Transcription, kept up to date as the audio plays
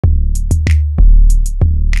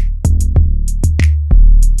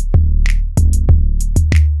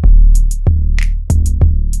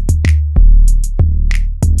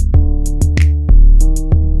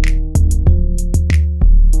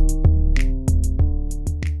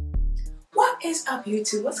is up,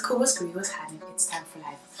 YouTube? What's cool, what's great, what's happening? It's time for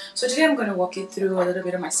life. So today I'm going to walk you through a little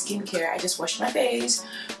bit of my skincare. I just washed my face.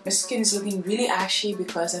 My skin is looking really ashy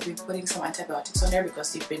because I've been putting some antibiotics on there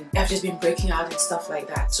because I've just been breaking out and stuff like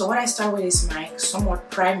that. So what I start with is my somewhat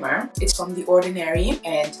primer. It's from The Ordinary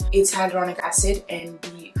and it's hyaluronic acid and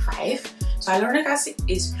B5. So hyaluronic acid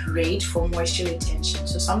is great for moisture retention.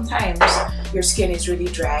 So sometimes your skin is really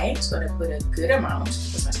dry. It's going to put a good amount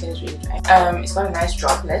because my skin is really dry. It's got a nice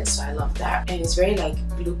droplet, so I love that. And it's very like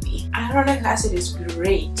gloopy. Hyaluronic acid is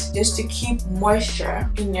great just to keep moisture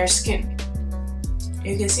in your skin.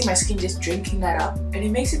 You can see my skin just drinking that up and it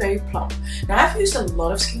makes it very plump. Now I've used a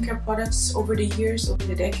lot of skincare products over the years, over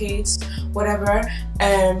the decades, whatever,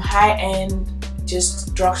 high-end,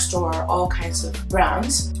 just drugstore, all kinds of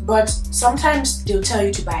brands. But sometimes they'll tell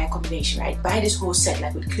you to buy a combination, right? Buy this whole set,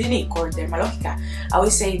 like with Clinique or Dermalogica. I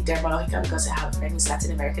always say Dermalogica because I have a friend who's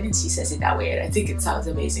Latin American and she says it that way and I think it sounds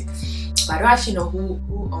amazing. But I don't actually know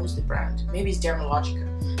who owns the brand. Maybe it's Dermalogica.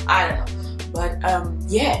 I don't know.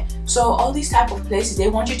 But yeah, so all these type of places, they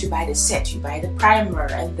want you to buy the set. You buy the primer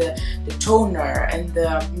and the toner and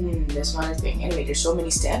there's one other thing. Anyway, there's so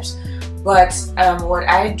many steps. But what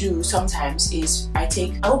I do sometimes is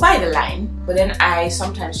I'll buy the line, but then I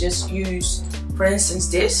sometimes just use, for instance,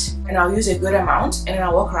 this, and I'll use a good amount and then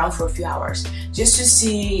I'll walk around for a few hours just to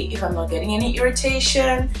see if I'm not getting any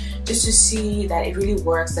irritation, just to see that it really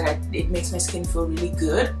works, that it makes my skin feel really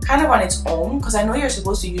good, kind of on its own, because I know you're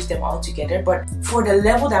supposed to use them all together, but for the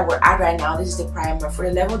level that we're at right now, this is the primer. For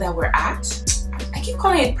the level that we're at, I keep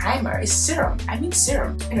calling it primer, it's serum. I mean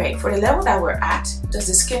serum. Anyway, for the level that we're at, does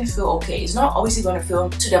the skin feel okay? It's not obviously going to feel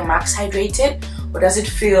to the max hydrated, but does it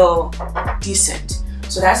feel decent?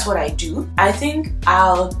 So that's what I do. I think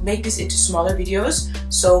I'll make this into smaller videos,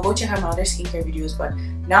 so go check out my other skincare videos, but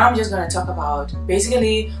now I'm just going to talk about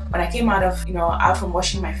basically when I came out of, out from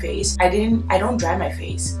washing my face, I don't dry my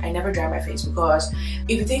face. I never dry my face because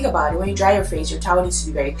if you think about it, when you dry your face, your towel needs to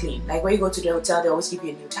be very clean. Like when you go to the hotel, they always give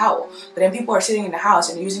you a new towel. But then people are sitting in the house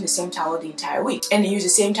and they're using the same towel the entire week. And they use the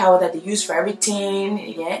same towel that they use for everything.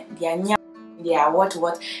 Yeah,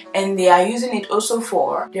 what. And they are using it also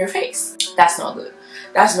for their face. That's not good.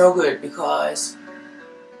 That's no good because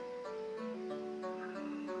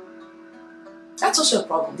that's also a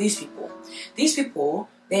problem. These people,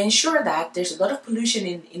 they ensure that there's a lot of pollution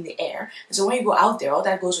in the air, and so when you go out there, all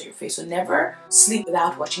that goes on your face. So never sleep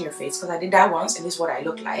without washing your face, because I did that once and this is what I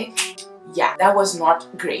look like. Yeah, that was not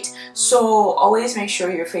great. So always make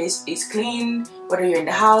sure your face is clean, whether you're in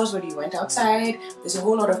the house, whether you went outside. There's a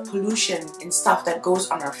whole lot of pollution and stuff that goes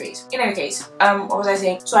on our face. In any case, what was I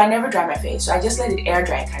saying? So I never dry my face, so I just let it air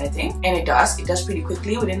dry kind of thing, and it does pretty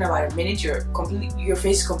quickly. Within about a minute, your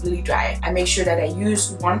face is completely dry. I make sure that I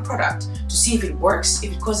use one product to see if it works,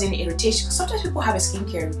 if it causes any irritation, because sometimes people have a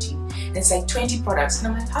skincare routine and it's like 20 products, and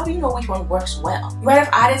I'm like, how do you know which one works well? You might have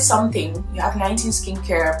added something, you have 19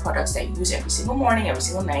 skincare products that you use every single morning, every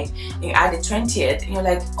single night, and you add the 20th and you're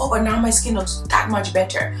like, oh, but now my skin looks that much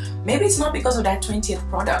better. Maybe it's not because of that 20th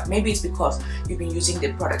product. Maybe it's because you've been using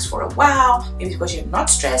the products for a while. Maybe it's because you're not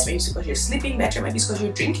stressed. Maybe it's because you're sleeping better. Maybe it's because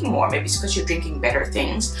you're drinking more. Maybe it's because you're drinking better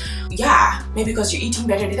things. Yeah, maybe because you're eating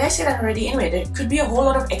better. Did I say that already? Anyway, there could be a whole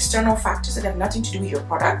lot of external factors that have nothing to do with your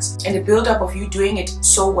products, and the buildup of you doing it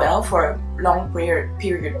so well for a long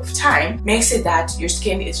period of time makes it that your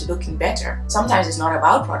skin is looking better. Sometimes it's not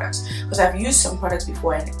about products, because I've used some products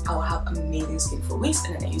before and I'll have amazing skin for weeks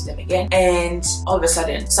and then I use them again and all of a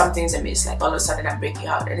sudden something's amiss, like all of a sudden I'm breaking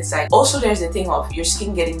out. And it's like, also there's the thing of your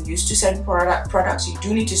skin getting used to certain products. You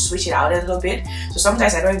do need to switch it out a little bit. So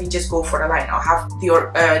sometimes I don't even just go for the line. I'll have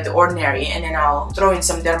the Ordinary and then I'll throw in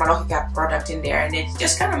some Dermalogica product in there and then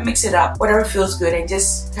just kind of mix it up, whatever feels good, and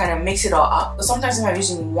just kind of mix it all up. But sometimes if I'm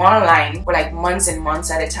using one line for like months and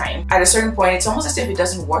months at a time, at a certain point it's almost as if it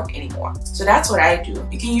doesn't work anymore. So that's what I do.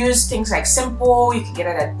 You can use things like Simple, you can get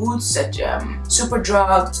it at Boots, at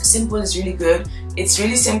Superdrug. Simple is really good. It's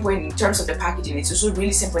really simple in terms of the packaging. It's also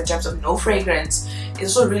really simple in terms of no fragrance.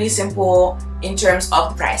 It's also really simple in terms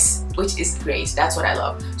of the price, which is great. That's what I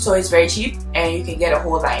love. So it's very cheap and you can get a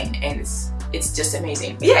whole line and it's just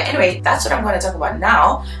amazing. But yeah, anyway, that's what I'm going to talk about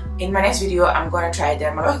now. In my next video, I'm going to try the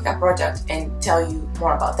Dermalogica product and tell you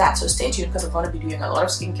more about that. So stay tuned because I'm going to be doing a lot of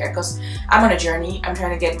skincare because I'm on a journey. I'm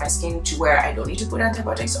trying to get my skin to where I don't need to put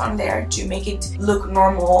antibiotics on there to make it look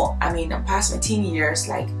normal. I mean, I'm past my teen years,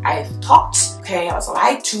 like I've talked, okay, I was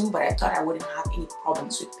lied to, but I thought I wouldn't have any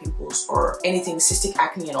problems with pimples or anything, cystic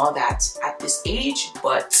acne and all that at this age,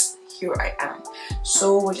 but here I am.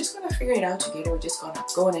 So we're just gonna figure it out together. We're just gonna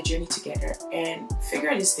go on a journey together and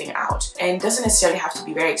figure this thing out. And it doesn't necessarily have to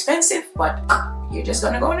be very expensive, but you're just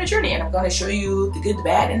gonna go on a journey and I'm gonna show you the good, the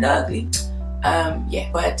bad, and the ugly Yeah,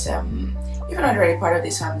 but if you're not already part of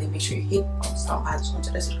this family, make sure you hit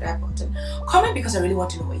onto the subscribe button. Comment because I really want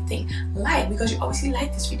to know what you think. Like because you obviously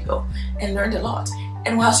liked this video and learned a lot.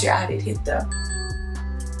 And whilst you're at it, hit the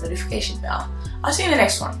notification bell. I'll see you in the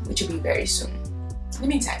next one, which will be very soon. In the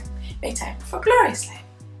meantime, make time for glorious life.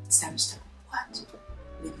 It's time to start what?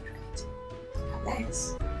 Living right. God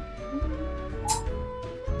bless.